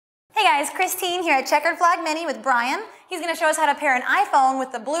Hey guys, Christine here at Checkered Flag Mini with Brian. He's going to show us how to pair an iPhone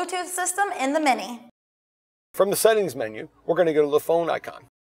with the Bluetooth system in the Mini. From the settings menu, we're going to go to the phone icon.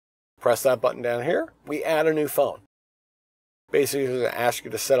 Press that button down here. We add a new phone. Basically, it's going to ask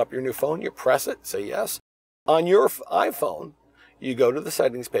you to set up your new phone. You press it, say yes. On your iPhone, you go to the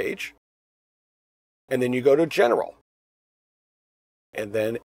settings page, and then you go to General. And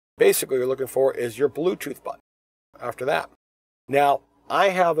then basically what you're looking for is your Bluetooth button after that. Now, I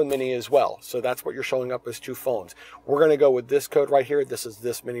have a Mini as well, so that's what you're showing up as two phones. We're going to go with this code right here. This is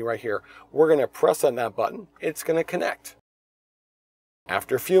this Mini right here. We're going to press on that button. It's going to connect.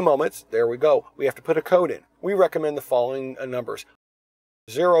 After a few moments, there we go. We have to put a code in. We recommend the following numbers: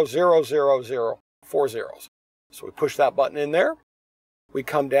 0000 4 zeros. So we push that button in there. We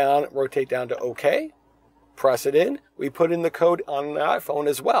come down, rotate down to OK. Press it in. We put in the code on the iPhone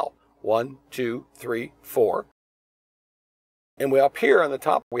as well. 1, 2, 3, 4. And up here on the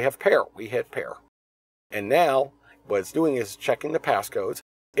top, we have pair. We hit pair. And now, what it's doing is checking the passcodes.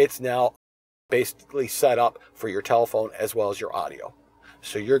 It's now basically set up for your telephone as well as your audio.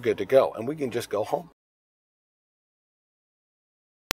 So you're good to go. And we can just go home.